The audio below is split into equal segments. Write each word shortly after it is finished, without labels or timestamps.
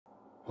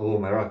Hello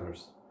my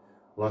rockers!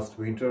 Last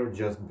winter,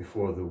 just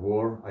before the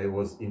war, I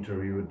was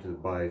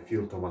interviewed by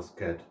Phil Thomas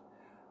Katt,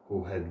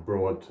 who had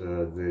brought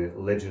the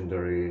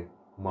legendary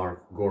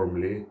Mark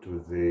Gormley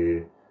to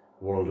the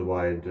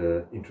worldwide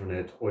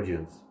internet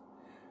audience.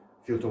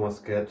 Phil Thomas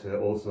Katt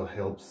also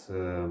helps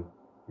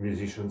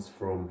musicians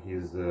from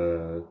his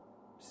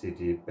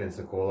city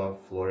Pensacola,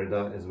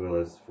 Florida, as well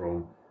as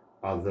from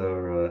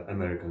other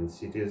American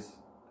cities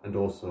and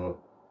also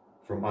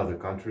from other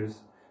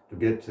countries to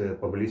get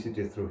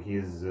publicity through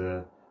his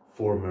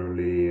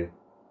formerly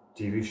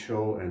TV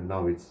show, and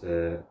now it's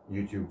a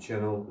YouTube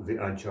channel, The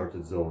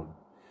Uncharted Zone.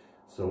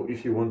 So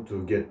if you want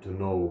to get to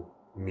know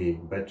me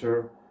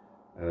better,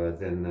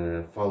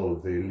 then follow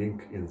the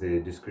link in the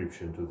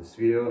description to this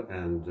video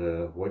and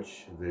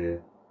watch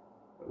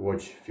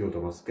Phil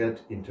Thomas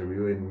Katt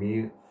interviewing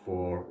me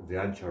for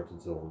The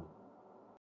Uncharted Zone.